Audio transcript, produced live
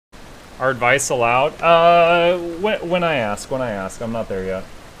Our advice allowed? When I ask. I'm not there yet.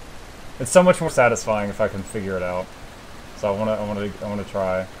 It's so much more satisfying if I can figure it out. So I wanna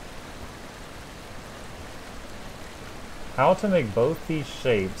try. How to make both these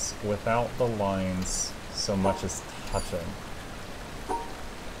shapes without the lines so much as touching.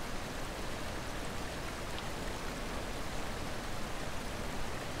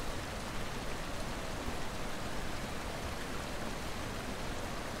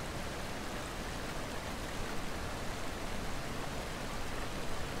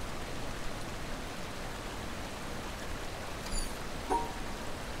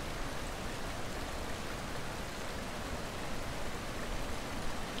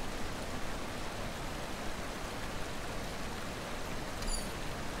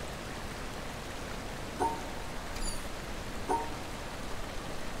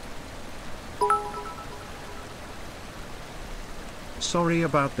 Sorry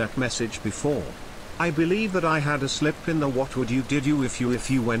about that message before. I believe that I had a slip in the what would you did you if you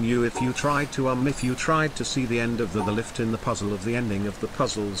tried to see the end of the lift in the puzzle of the ending of the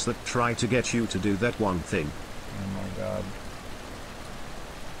puzzles that try to get you to do that one thing. Oh my god.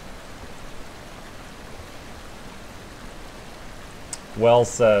 Well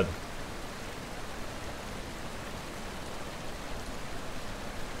said.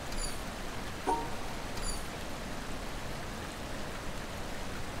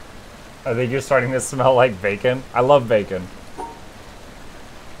 I think you're starting to smell like bacon. I love bacon.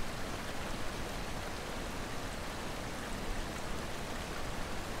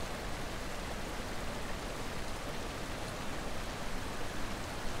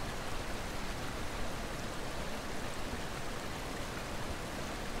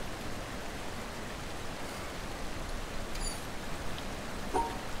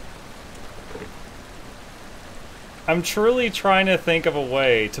 I'm truly trying to think of a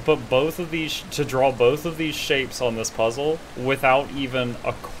way to put draw both of these shapes on this puzzle without even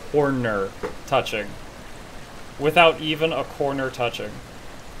a corner touching. Without even a corner touching.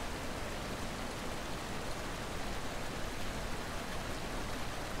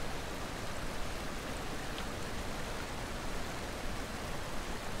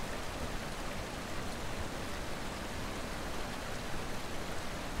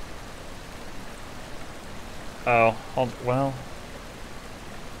 Oh, well.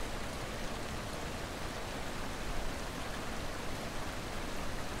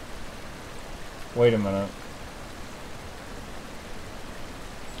 Wait a minute.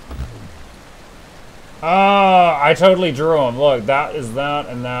 Ah, I totally drew them. Look, that is that,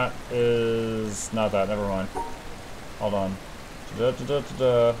 and that is not that. Never mind. Hold on.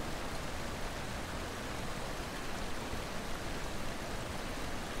 Da-da-da-da-da.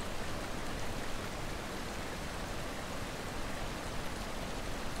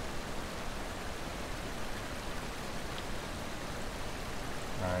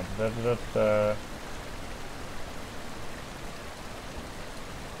 Da-da-da-da.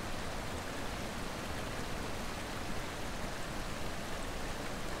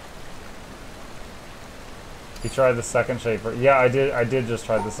 You tried the second shape first. Yeah, I did just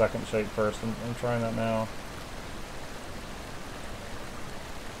try the second shape first. I'm trying that now.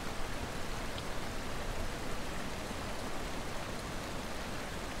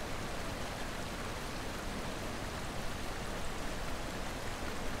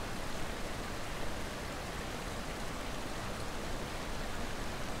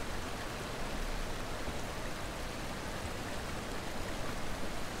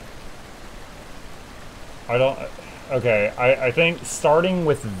 Okay, I think starting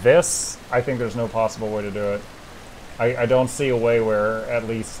with this, I think there's no possible way to do it. I don't see a way where at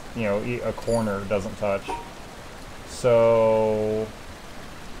least, you know, a corner doesn't touch. So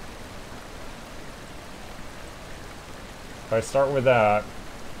if I start with that,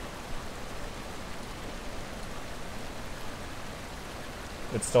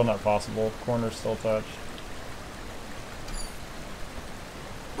 it's still not possible. Corners still touch.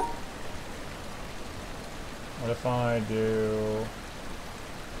 What if I do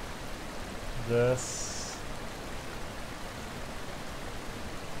this?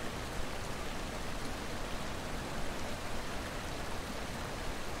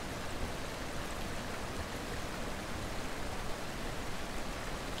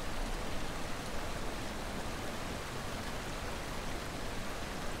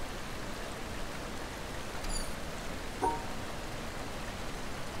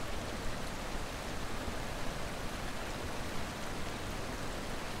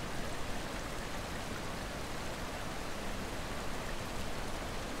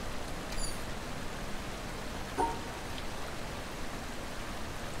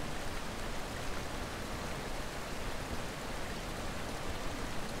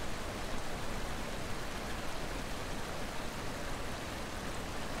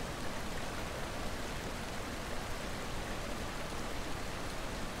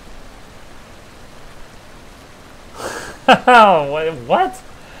 What?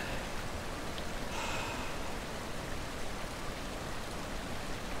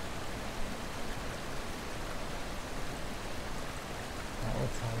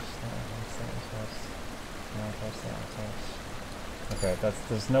 Okay,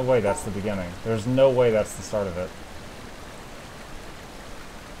 there's no way that's the beginning. There's no way that's the start of it.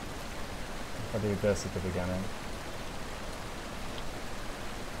 If I do this at the beginning.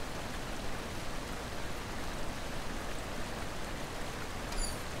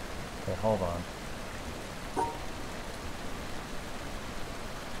 Okay, hold on.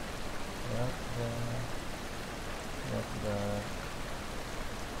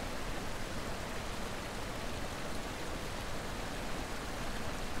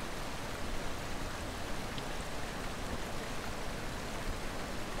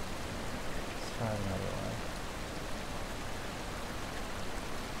 Let's try another one.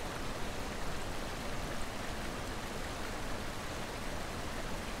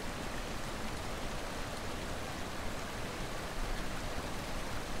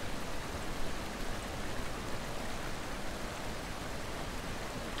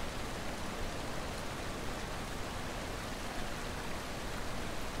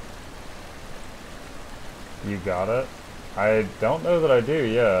 You got it? I don't know that I do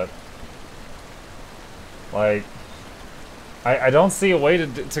yet. Like, I don't see a way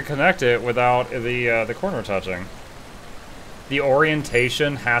to connect it without the corner touching. The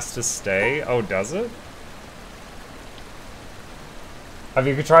orientation has to stay. Oh, does it? Have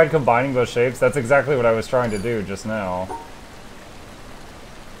you tried combining those shapes? That's exactly what I was trying to do just now.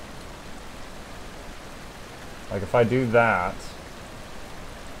 Like, if I do that...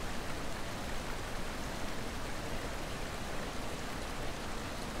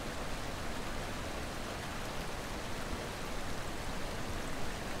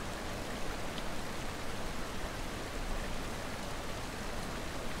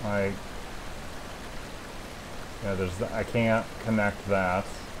 Like, yeah, I can't connect that.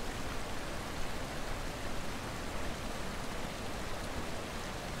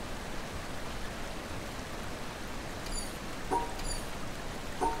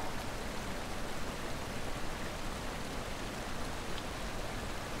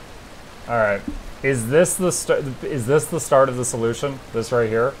 All right, is this the start of the solution? This right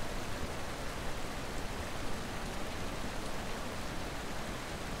here?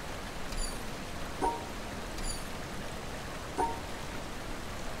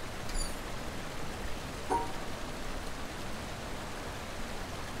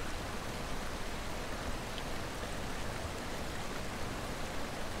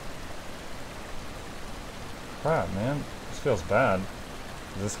 Crap, man. This feels bad.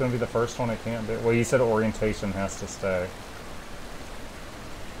 Is this going to be the first one I can't do? Well, you said orientation has to stay.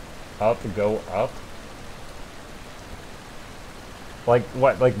 Up, go up? Like,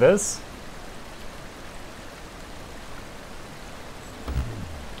 what, like this?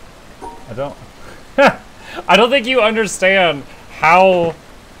 I don't... I don't think you understand how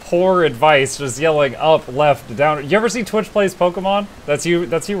poor advice just yelling up, left, down. You ever see Twitch plays Pokemon? That's you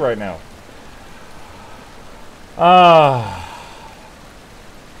right now.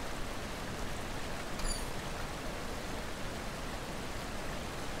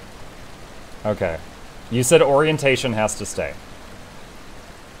 Okay. You said orientation has to stay.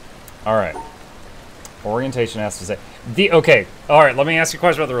 Alright. Orientation has to stay. Okay. Alright, let me ask you a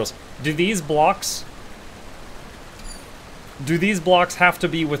question about the rules. Do these blocks have to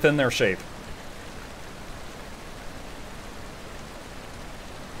be within their shape?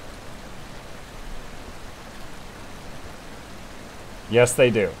 Yes, they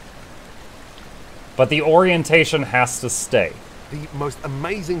do. But the orientation has to stay. The most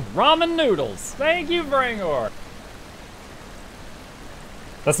amazing ramen noodles. Thank you, Brangor.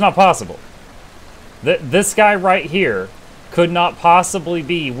 That's not possible. This guy right here could not possibly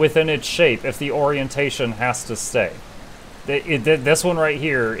be within its shape if the orientation has to stay. This one right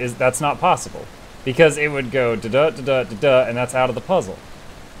here that's not possible because it would go da da da da da, and that's out of the puzzle.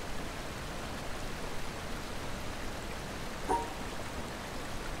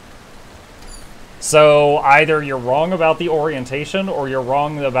 So either you're wrong about the orientation or you're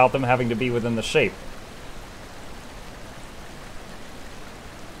wrong about them having to be within the shape.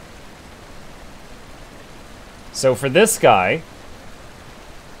 So for this guy,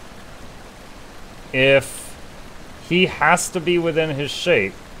 if he has to be within his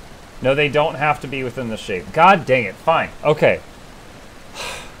shape, no, they don't have to be within the shape. God dang it, fine, okay.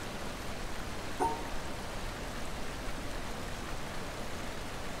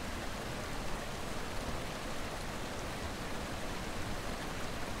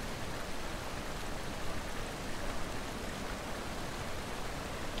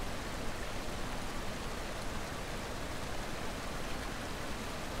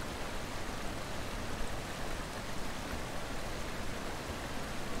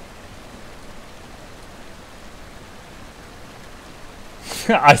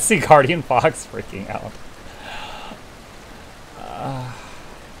 I see Guardian Fox freaking out.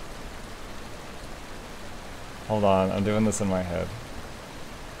 Hold on, I'm doing this in my head.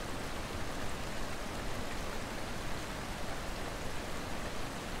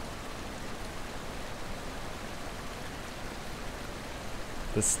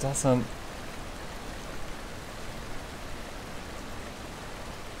 This doesn't...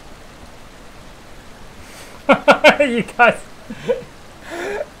 You guys...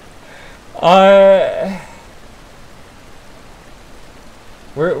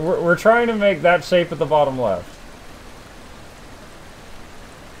 We're trying to make that shape at the bottom left.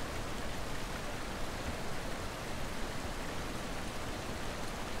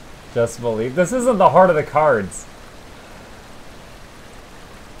 Just believe. This isn't the heart of the cards.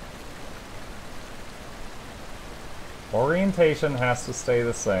 Orientation has to stay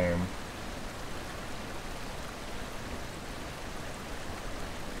the same.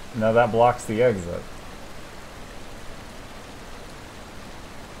 No, that blocks the exit.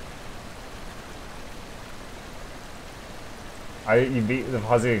 You beat the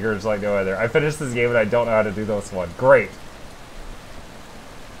Fuzzy Girls like no other. I finished this game and I don't know how to do this one. Great.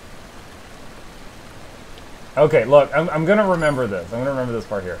 Okay, look, I'm gonna remember this. I'm gonna remember this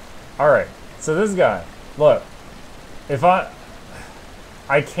part here. Alright, so this guy, look. If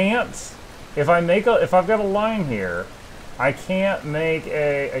can't, if I've got a line here, I can't make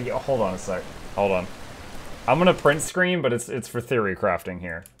hold on a sec. Hold on. I'm gonna print screen, but it's for theory crafting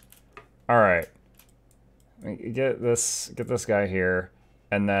here. Alright. Get this guy here,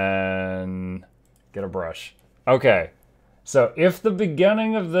 and then get a brush. Okay, so if the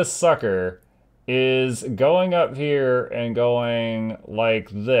beginning of this sucker is going up here and going like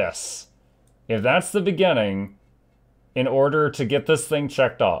this, if that's the beginning, in order to get this thing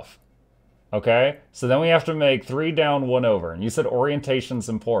checked off, okay? So then we have to make 3 down, 1 over, and you said orientation's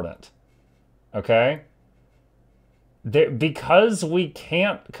important, okay? Because we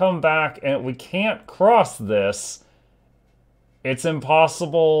can't come back and we can't cross this, it's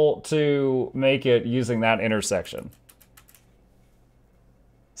impossible to make it using that intersection.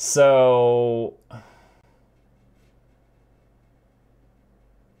 So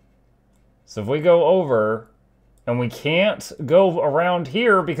if we go over, and we can't go around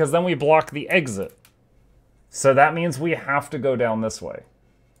here because then we block the exit. So that means we have to go down this way.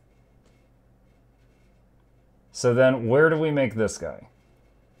 So then where do we make this guy?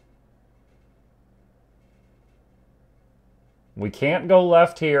 We can't go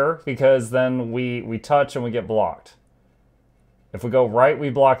left here because then we touch and we get blocked. If we go right, we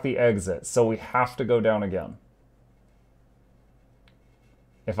block the exit. So we have to go down again.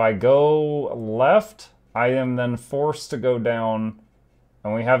 If I go left, I am then forced to go down,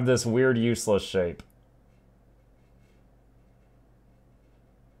 and we have this weird useless shape.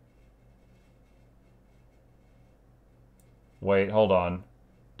 Wait, hold on.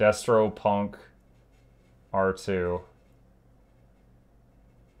 Destro Punk R2.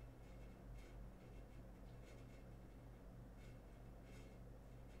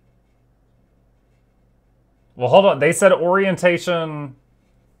 Well, hold on. They said orientation...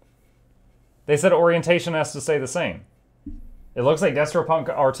 They said orientation has to stay the same. It looks like Destro Punk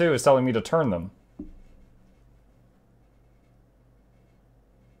R2 is telling me to turn them.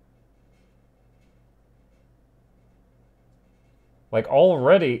 Like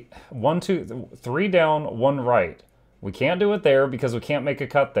already, 1, 2, 3 down, 1 right. We can't do it there because we can't make a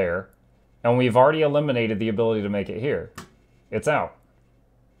cut there. And we've already eliminated the ability to make it here. It's out.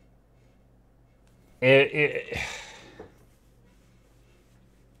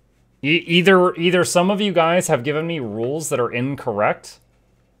 Either some of you guys have given me rules that are incorrect,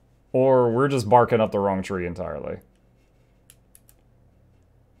 or we're just barking up the wrong tree entirely.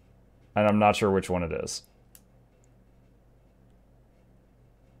 And I'm not sure which one it is.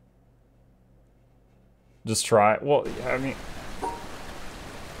 Just try. Well, I mean...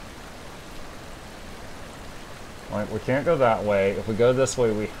 Like, we can't go that way. If we go this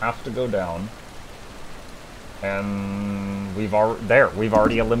way, we have to go down. And we've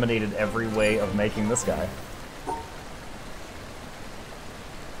already eliminated every way of making this guy.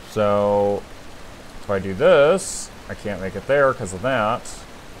 So if I do this, I can't make it there because of that.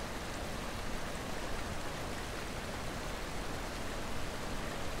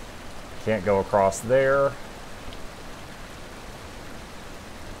 Can't go across there.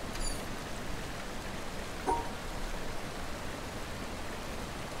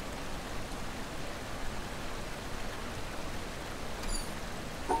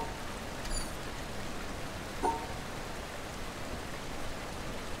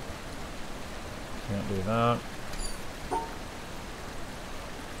 Can't do that.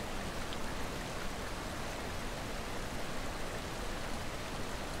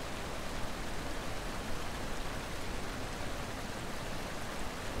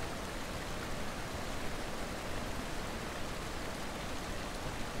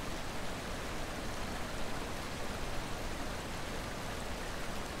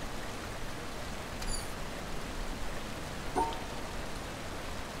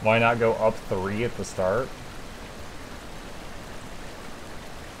 Why not go up 3 at the start?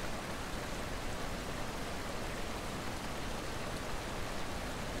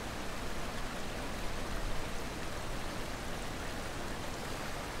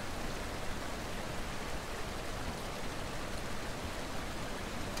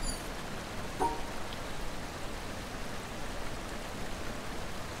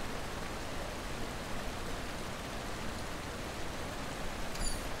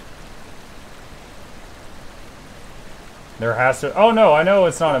 There has to... Oh, no, I know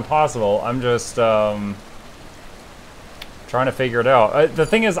it's not impossible. I'm just, trying to figure it out. The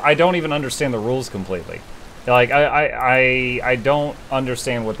thing is, I don't even understand the rules completely. Like, I don't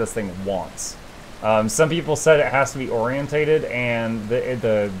understand what this thing wants. Some people said it has to be orientated, and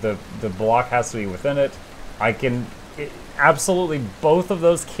the block has to be within it. Absolutely, both of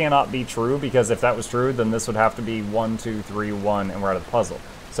those cannot be true, because if that was true, then this would have to be 1, 2, 3, 1, and we're out of the puzzle.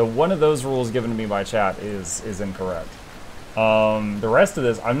 So one of those rules given to me by chat is incorrect. The rest of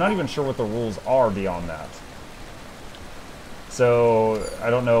this, I'm not even sure what the rules are beyond that. So, I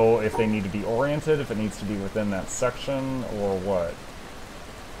don't know if they need to be oriented, if it needs to be within that section, or what.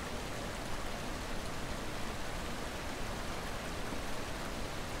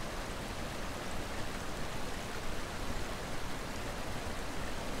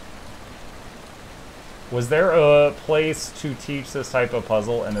 Was there a place to teach this type of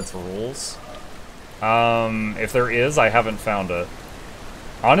puzzle and its rules? If there is, I haven't found it.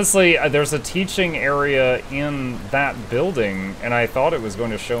 Honestly, there's a teaching area in that building, and I thought it was going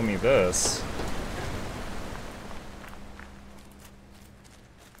to show me this.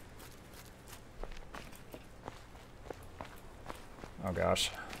 Oh gosh.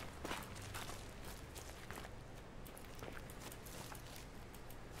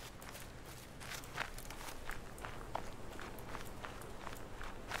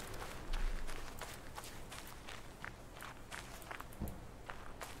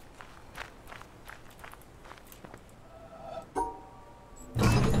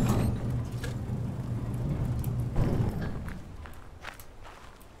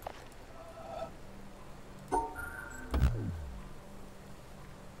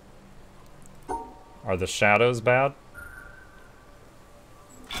 Are the shadows bad?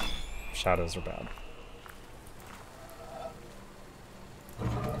 Shadows are bad.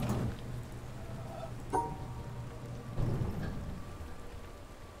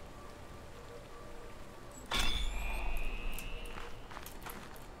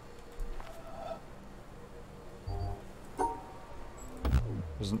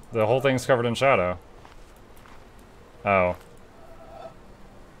 The whole thing's covered in shadow. Oh.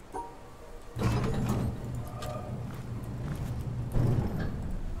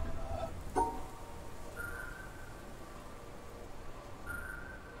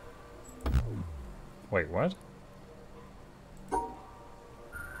 Wait, what? Oh.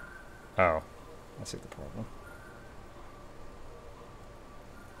 I see the problem.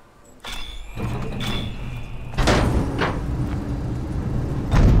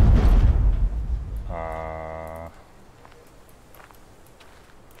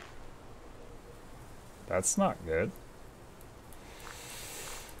 That's not good.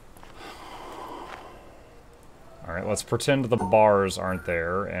 Alright, let's pretend the bars aren't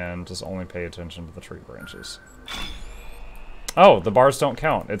there and just only pay attention to the tree branches. Oh, the bars don't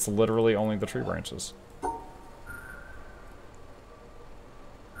count. It's literally only the tree branches.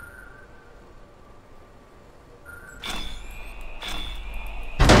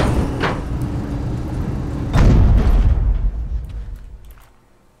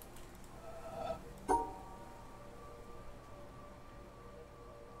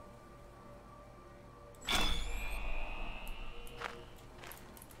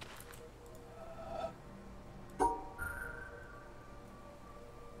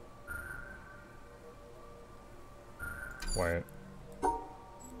 Wait.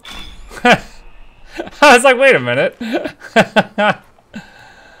 I was like, wait a minute.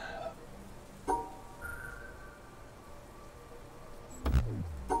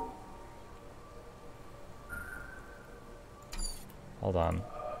 Hold on.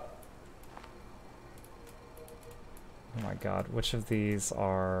 Oh my god, which of these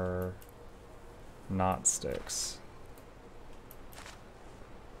are not sticks?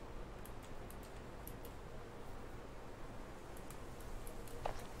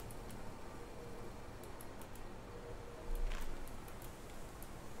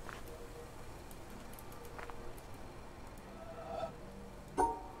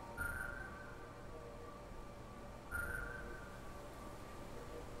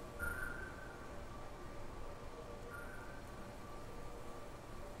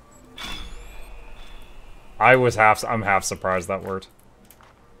 I'm half surprised that worked.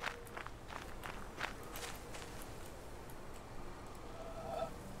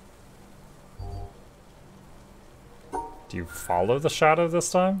 Do you follow the shadow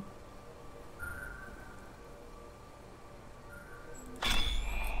this time?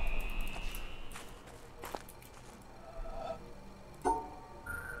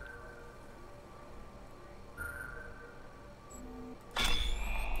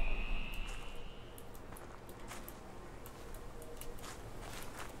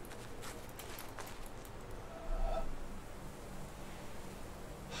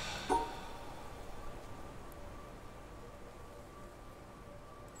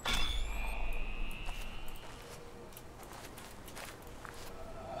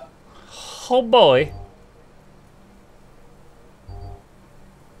 Oh boy.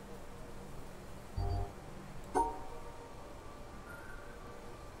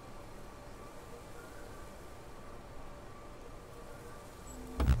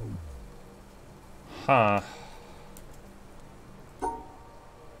 Huh.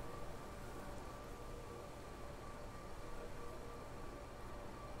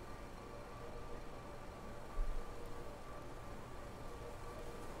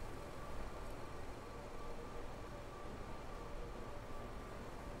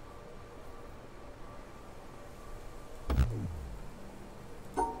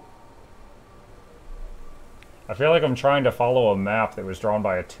 I feel like I'm trying to follow a map that was drawn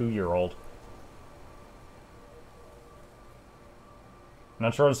by a 2-year-old. I'm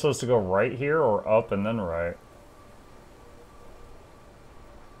not sure I'm supposed to go right here or up and then right.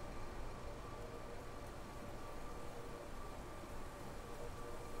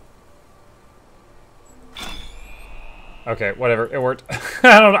 Okay, whatever. It worked.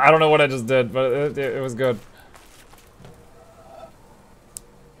 I don't know what I just did, but it was good.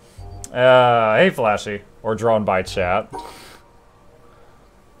 Hey, Flashy. Or drawn by chat.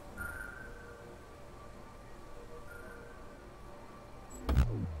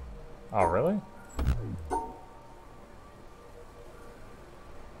 Oh, really?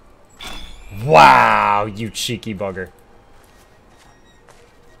 Wow, you cheeky bugger.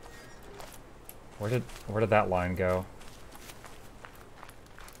 Where did that line go?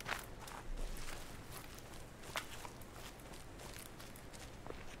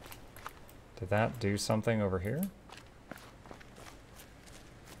 Did that do something over here?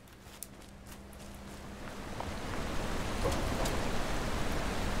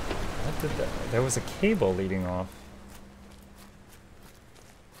 What did that? There was a cable leading off.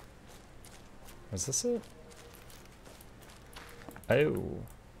 Was this it? Oh.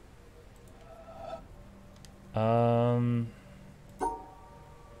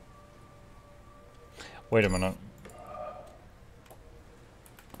 Wait a minute.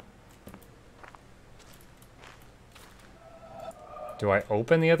 Do I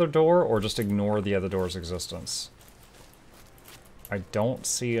open the other door or just ignore the other door's existence? I don't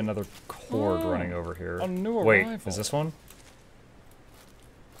see another cord running over here. A new arrival. Wait, is this one?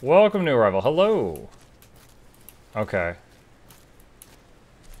 Welcome, new arrival. Hello. Okay.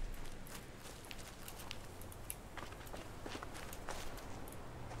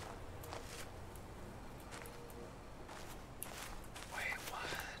 Wait,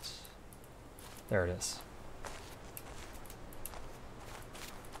 what? There it is.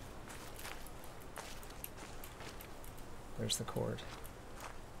 There's the cord.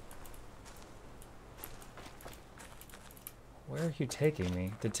 Where are you taking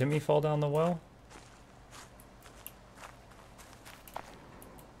me? Did Timmy fall down the well?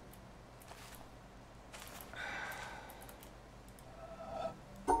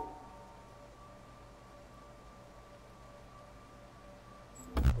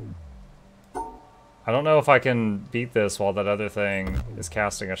 I don't know if I can beat this while that other thing is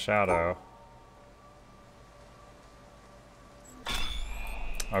casting a shadow.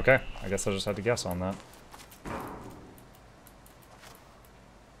 Okay, I guess I just had to guess on that.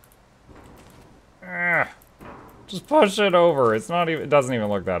 Ah, just push it over. It's not even. It doesn't even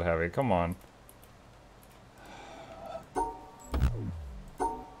look that heavy. Come on.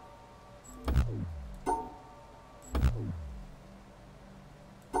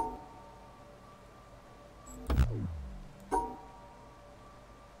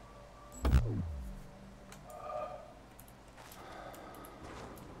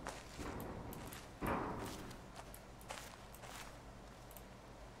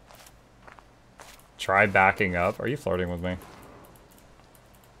 Try backing up. Are you flirting with me?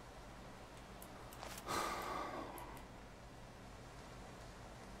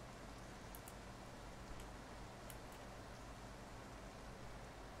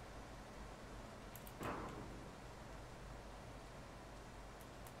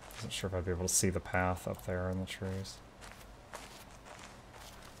 Not sure if I'd be able to see the path up there in the trees.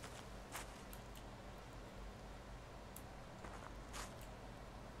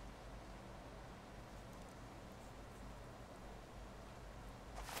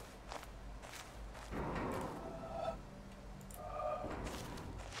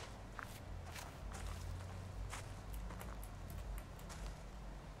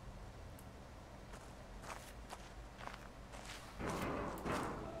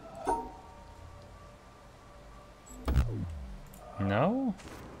 No?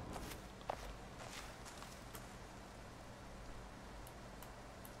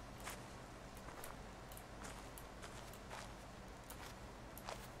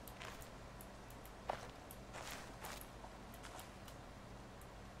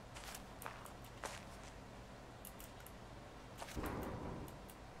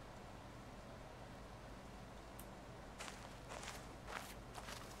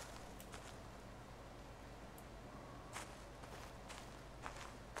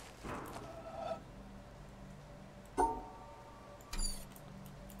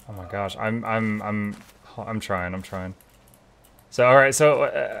 Oh my gosh, I'm trying. So all right, so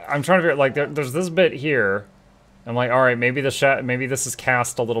I'm trying to figure like there's this bit here. I'm like, all right, maybe maybe this is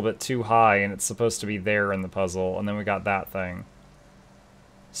cast a little bit too high, and it's supposed to be there in the puzzle, and then we got that thing.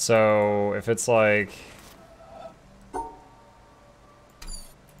 So if it's like, I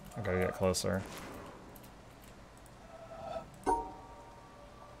gotta get closer.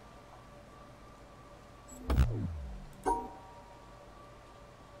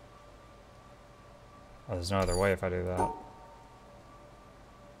 Oh, there's no other way if I do that.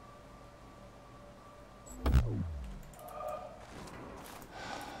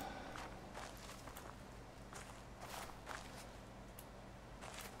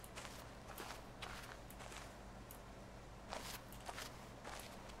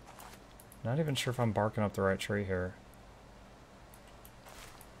 Not even sure if I'm barking up the right tree here.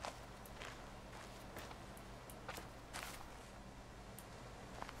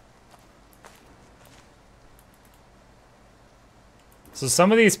 So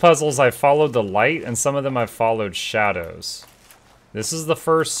some of these puzzles I followed the light, and some of them I've followed shadows. This is the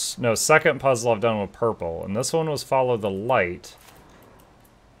second puzzle I've done with purple, and this one was follow the light.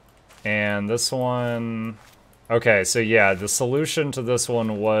 And this one... Okay, so yeah, the solution to this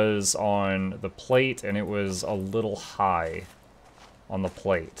one was on the plate, and it was a little high on the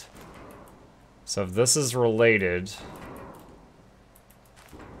plate. So if this is related...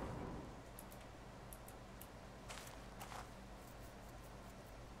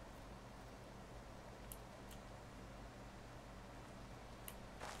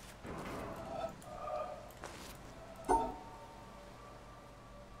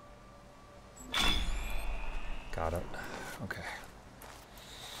 Got it. Okay.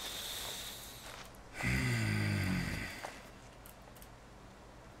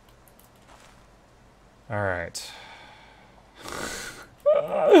 All right.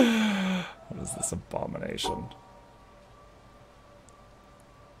 What is this abomination?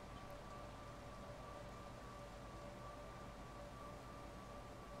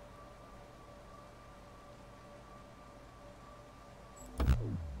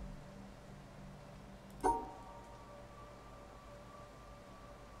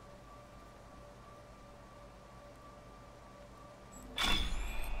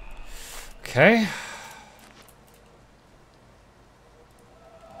 Okay.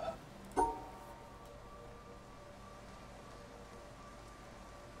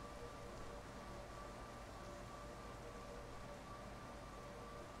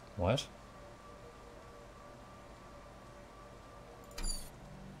 What?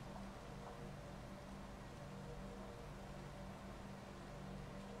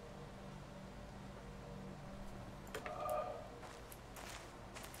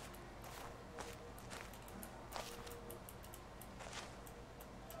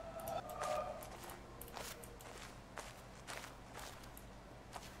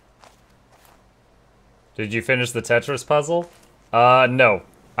 Did you finish the Tetris puzzle? No.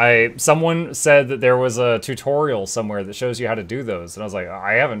 Someone said that there was a tutorial somewhere that shows you how to do those, and I was like,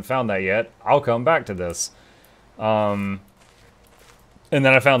 I haven't found that yet. I'll come back to this. And then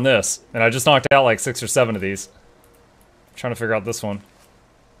I found this, and I just knocked out like 6 or 7 of these. I'm trying to figure out this one.